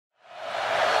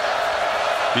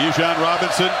Bijan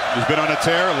Robinson, who's been on a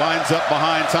tear, lines up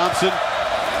behind Thompson.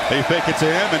 They fake it to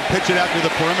him and pitch it out to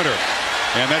the perimeter.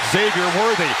 And that's Xavier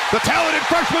Worthy. The talented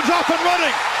freshman's off and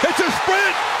running. It's a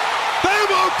sprint. They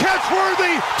won't catch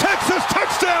Worthy. Texas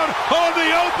touchdown on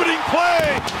the opening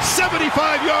play.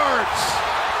 75 yards.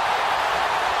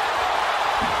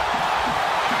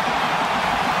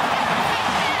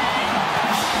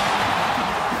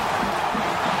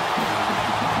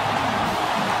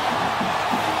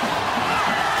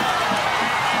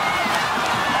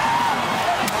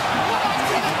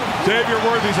 Xavier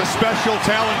Worthy's a special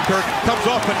talent, Kirk. Comes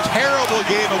off a terrible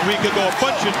game a week ago. A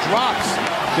bunch of drops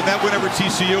in that win over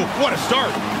TCU. What a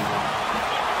start.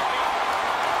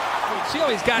 See how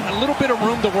he's got a little bit of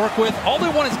room to work with? All they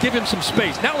want is give him some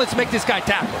space. Now let's make this guy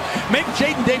tackle. Make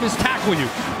Jaden Davis tackle you.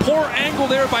 Poor angle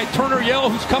there by Turner Yell,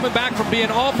 who's coming back from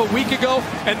being off a week ago.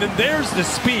 And then there's the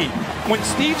speed. When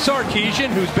Steve Sarkisian,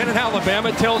 who's been in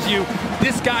Alabama, tells you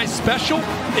this guy's special,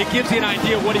 it gives you an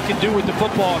idea what he can do with the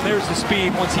football. And there's the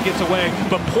speed once he gets away.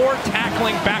 But poor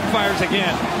tackling backfires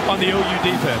again on the OU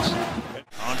defense.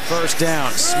 On first down,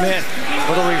 Smith,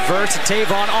 little reverse to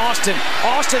Tavon Austin.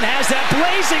 Austin has that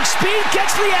blazing speed,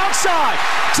 gets to the outside.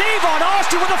 Tavon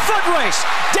Austin with a foot race.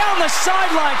 Down the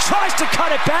sideline, tries to cut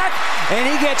it back, and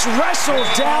he gets wrestled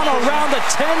down around the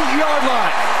 10-yard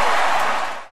line.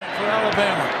 For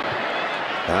Alabama.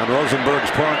 And Rosenberg's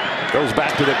punt goes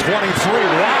back to the 23.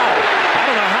 Wow! I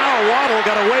don't know how Waddle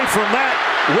got away from that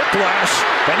whiplash,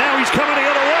 and now he's coming the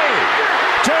other way.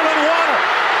 Jalen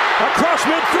Waddle across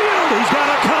midfield. He's got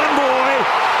a convoy.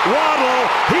 Waddle,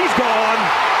 he's gone.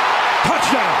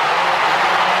 Touchdown.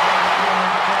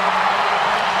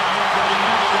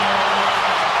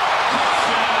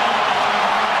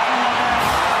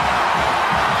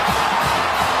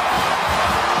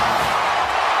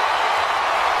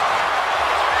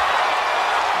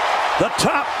 The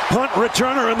top punt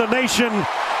returner in the nation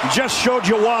just showed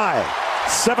you why.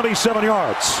 77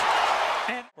 yards.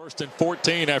 First and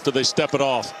 14 after they step it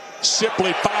off.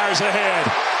 Shipley fires ahead.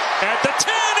 At the 10,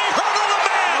 he hurdled the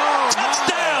man. Oh,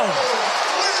 Touchdown.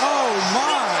 Oh,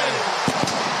 my.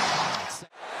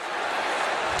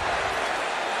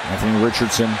 Anthony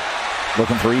Richardson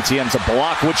looking for Etienne to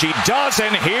block, which he does,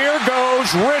 and here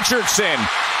goes Richardson.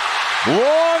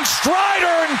 Long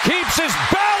strider and keeps his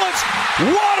balance.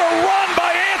 What a run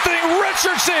by Anthony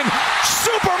Richardson.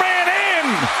 Superman in.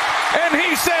 And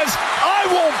he says, I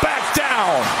won't back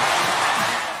down.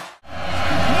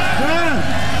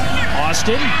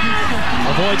 Austin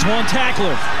avoids one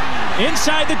tackler.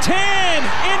 Inside the 10,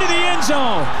 into the end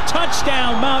zone.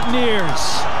 Touchdown,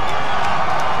 Mountaineers.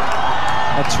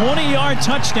 A 20-yard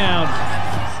touchdown.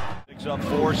 Picks up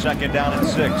 4, second down and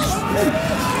 6.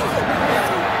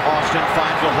 Austin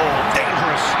finds a hole.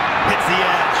 Dangerous. Hits the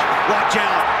edge. Watch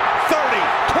out. 30,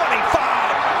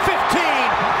 25, 15.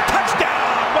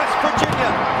 Touchdown, West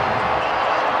Virginia.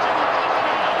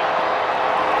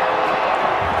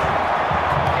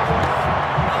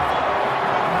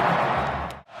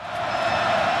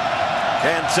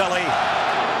 Cancelli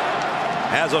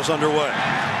has us underway.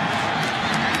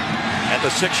 At the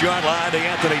 6-yard line to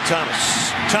Anthony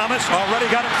Thomas. Thomas already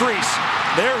got a crease.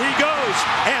 There he goes,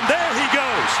 and there he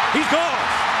goes. He's gone.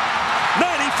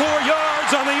 94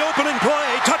 yards on the opening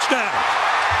play. Touchdown.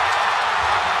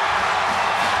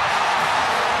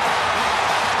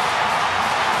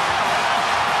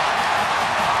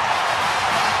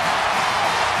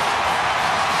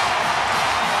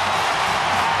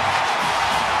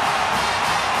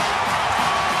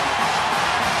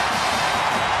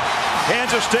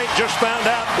 Kansas State just found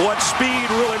out what speed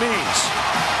really means.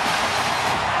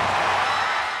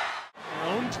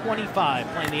 Their own 25,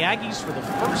 playing the Aggies for the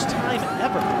first time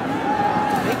ever.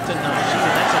 Big to Najee,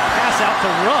 and that's a pass out to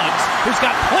Ruggs, who's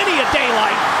got plenty of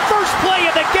daylight. First play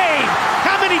of the game.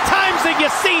 How many times have you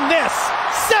seen this?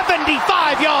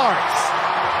 75 yards.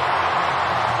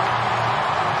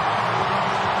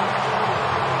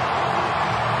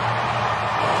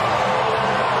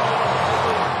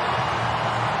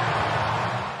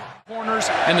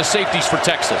 And the safeties for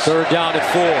Texas. Third down at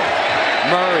 4.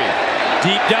 Murray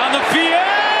deep down the field.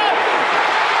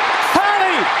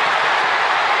 Hurley.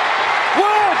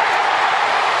 1.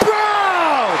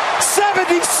 Brown.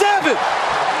 77.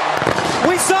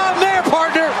 We saw him there,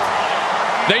 partner.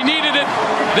 They needed it.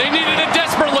 They needed it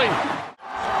desperately.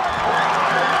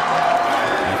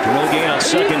 After no gain on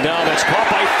second down, that's caught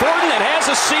by Thornton that has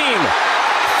a seam.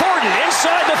 Thornton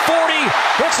inside the 40.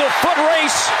 It's a foot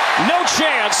race. No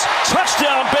chance.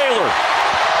 Touchdown, Baylor.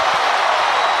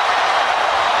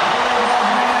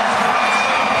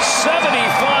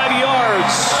 75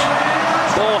 yards.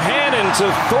 Bohannon to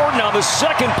Thornton on the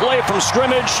second play from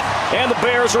scrimmage, and the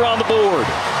Bears are on the board.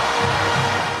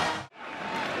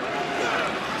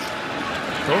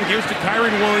 Throw gives to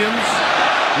Kyron Williams.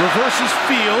 Reverses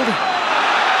field.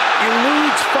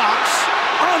 Eludes Fox.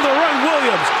 On the run,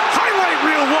 Williams. Highlight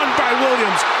reel won by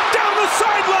Williams. Down the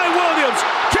sideline, Williams.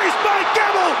 Chased by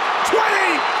Gamble.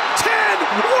 20, 10.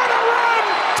 What a run!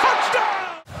 Touchdown!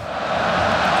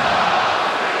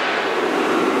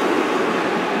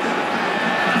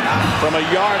 From a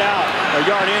yard out, a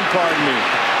yard in, pardon me.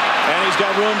 And he's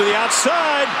got room to the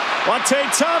outside. Vontae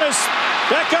Thomas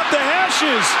back up the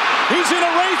hashes. He's in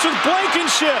a race with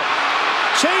Blankenship.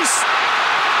 Chased,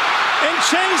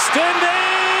 and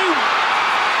they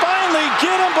finally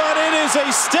get him, but it is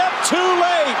a step too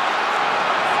late.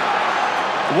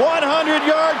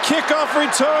 100-yard kickoff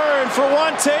return for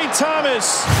Vontae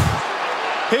Thomas.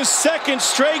 His second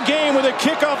straight game with a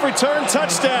kickoff return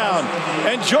touchdown.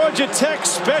 And Georgia Tech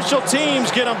special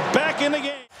teams get him back in the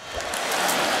game.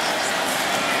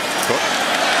 Cook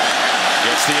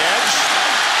gets the edge.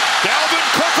 Dalvin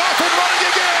Cook off and running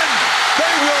again.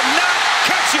 They will not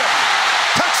catch him.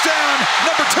 Touchdown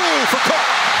number 2 for Cook.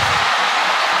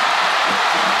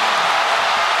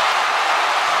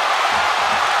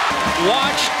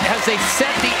 Watch as they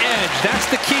set the edge. That's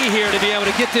the key here to be able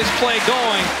to get this play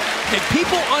going. And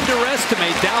people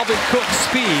underestimate Dalvin Cook's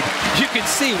speed. You can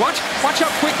see, watch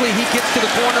how quickly he gets to the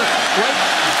corner right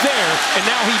there. And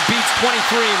now he beats 23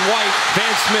 and White,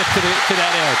 Van Smith to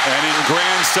that edge. And in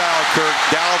grand style, Kirk,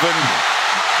 Dalvin,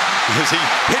 as he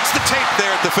hits the tape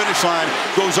there at the finish line,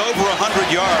 goes over 100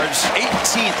 yards,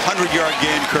 18th 100-yard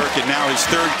game, Kirk, and now his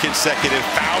 3rd consecutive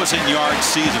 1,000-yard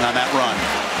season on that run.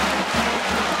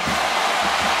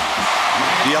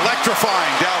 The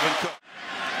electrifying Dalvin Cook.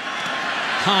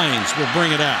 Hines will bring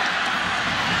it out.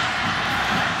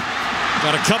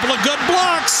 Got a couple of good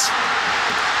blocks.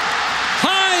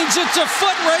 Hines, it's a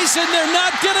foot race, and they're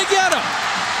not going to get him.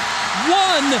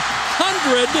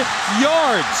 100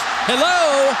 yards.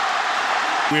 Hello.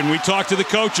 When we talked to the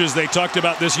coaches, they talked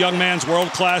about this young man's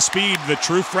world-class speed, the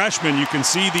true freshman. You can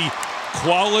see the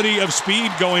quality of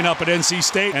speed going up at NC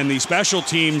State, and the special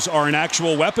teams are an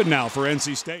actual weapon now for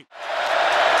NC State.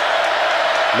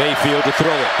 Mayfield to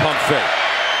throw it, pump fake.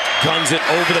 Guns it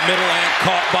over the middle and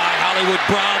caught by Hollywood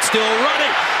Brown, still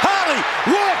running.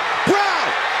 Hollywood Brown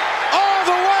all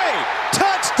the way.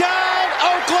 Touchdown,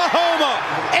 Oklahoma.